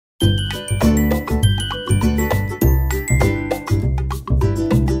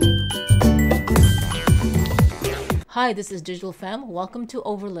Hi, this is Digital Femme. Welcome to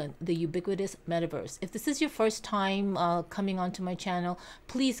OVRlands, the ubiquitous metaverse. If this is your first time coming onto my channel,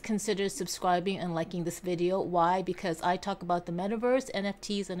 please consider subscribing and liking this video. Why? Because I talk about the metaverse,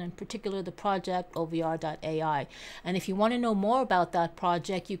 NFTs, and in particular the project OVR.ai. And if you want to know more about that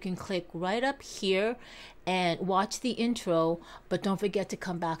project, you can click right up here and watch the intro, but don't forget to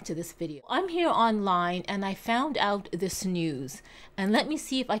come back to this video. I'm here online and I found out this news, and let me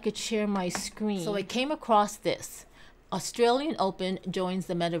see if I could share my screen. So I came across this. Australian Open joins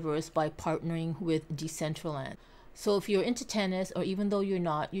the metaverse by partnering with Decentraland. So if you're into tennis, or even though you're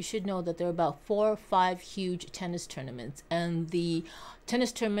not, you should know that there are about 4 or 5 huge tennis tournaments, and the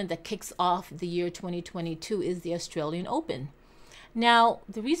tennis tournament that kicks off the year 2022 is the Australian Open. Now,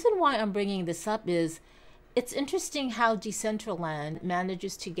 the reason why I'm bringing this up is it's interesting how Decentraland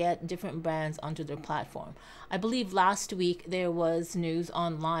manages to get different brands onto their platform. I believe last week there was news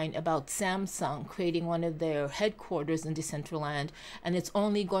online about Samsung creating one of their headquarters in Decentraland, and it's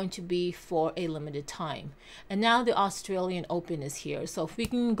only going to be for a limited time. And now the Australian Open is here. So if we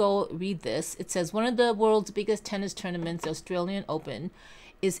can go read this, it says one of the world's biggest tennis tournaments, the Australian Open,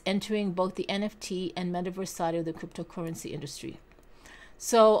 is entering both the NFT and metaverse side of the cryptocurrency industry.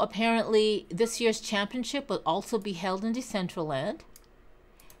 So apparently this year's championship will also be held in Decentraland.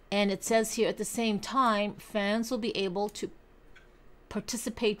 And it says here at the same time, fans will be able to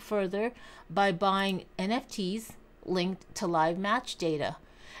participate further by buying NFTs linked to live match data.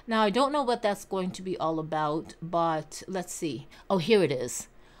 Now, I don't know what that's going to be all about, but let's see. Oh, here it is.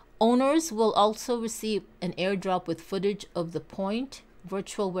 Owners will also receive an airdrop with footage of the point,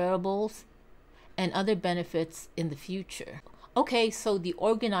 virtual wearables, and other benefits in the future. Okay, so the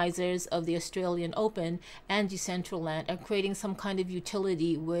organizers of the Australian Open and Decentraland are creating some kind of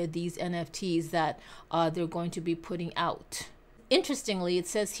utility with these NFTs that they're going to be putting out. Interestingly, it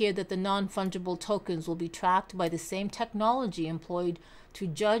says here that the non-fungible tokens will be tracked by the same technology employed to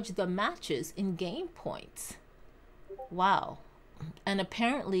judge the matches in game points. Wow. And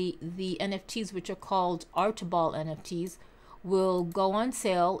apparently the NFTs, which are called Art Ball NFTs, will go on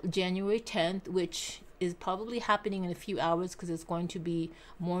sale January 10th, which is probably happening in a few hours because it's going to be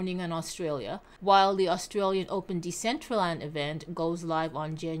morning in Australia, while the Australian Open Decentraland event goes live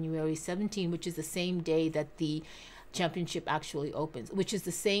on January 17, which is the same day that the championship actually opens, which is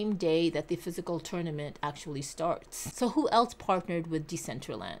the same day that the physical tournament actually starts. So who else partnered with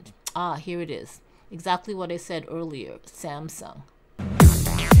Decentraland? Ah, here it is. Exactly what I said earlier, Samsung.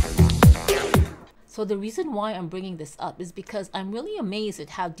 So the reason why I'm bringing this up is because I'm really amazed at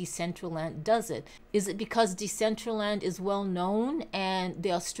how Decentraland does it. Is it because Decentraland is well known and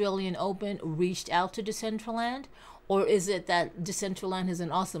the Australian Open reached out to Decentraland? Or is it that Decentraland has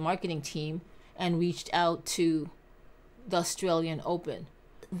an awesome marketing team and reached out to the Australian Open?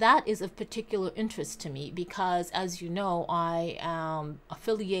 That is of particular interest to me because, as you know, I am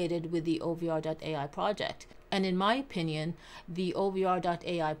affiliated with the OVR.ai project. And in my opinion, the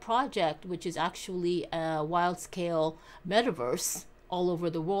OVR.ai project, which is actually a wild-scale metaverse all over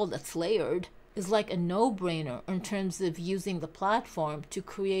the world that's layered, is like a no-brainer in terms of using the platform to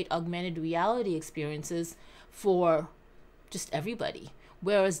create augmented reality experiences for just everybody.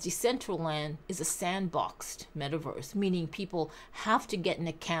 Whereas Decentraland is a sandboxed metaverse, meaning people have to get an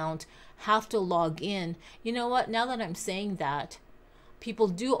account, have to log in. You know what? Now that I'm saying that, people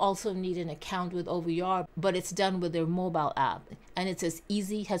do also need an account with OVR, but it's done with their mobile app. And it's as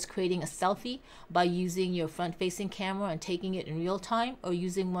easy as creating a selfie by using your front-facing camera and taking it in real time, or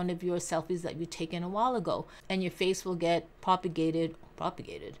using one of your selfies that you've taken a while ago. And your face will get propagated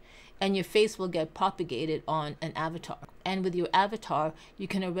on an avatar. And with your avatar, you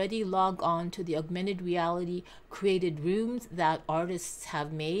can already log on to the augmented reality created rooms that artists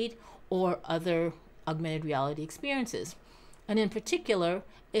have made or other augmented reality experiences. And in particular,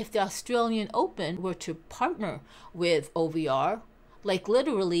 if the Australian Open were to partner with OVR, like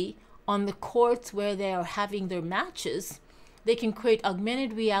literally on the courts where they are having their matches, they can create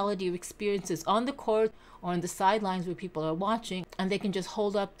augmented reality experiences on the court or on the sidelines where people are watching, and they can just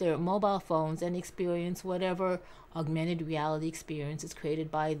hold up their mobile phones and experience whatever augmented reality experience is created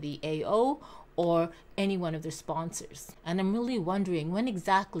by the AO or any one of their sponsors. And I'm really wondering, when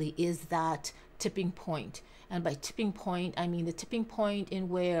exactly is that tipping point? And by tipping point, I mean the tipping point in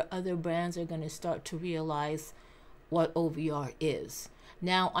where other brands are going to start to realize what OVR is.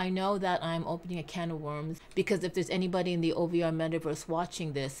 Now, I know that I'm opening a can of worms, because if there's anybody in the OVR metaverse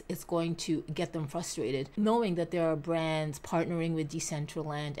watching this, it's going to get them frustrated, knowing that there are brands partnering with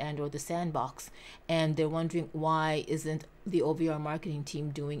Decentraland and or the Sandbox, and they're wondering, why isn't the OVR marketing team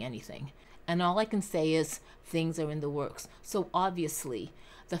doing anything. And all I can say is things are in the works. So obviously,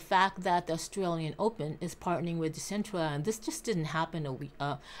 the fact that the Australian Open is partnering with Decentraland, and this just didn't happen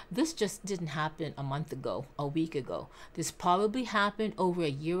a month ago, a week ago. This probably happened over a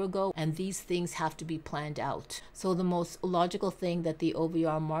year ago, and these things have to be planned out. So the most logical thing that the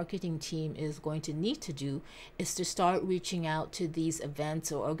OVR marketing team is going to need to do is to start reaching out to these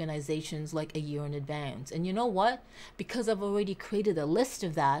events or organizations like a year in advance. And you know what? Because I've already created a list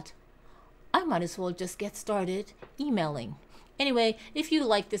of that, I might as well just get started emailing. Anyway, if you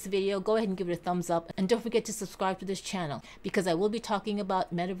like this video, go ahead and give it a thumbs up, and don't forget to subscribe to this channel, because I will be talking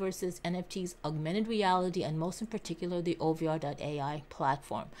about metaverses, NFTs, augmented reality, and most in particular the OVR.ai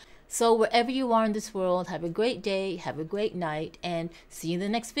platform. So wherever you are in this world, have a great day, have a great night, and see you in the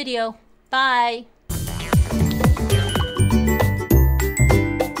next video. Bye!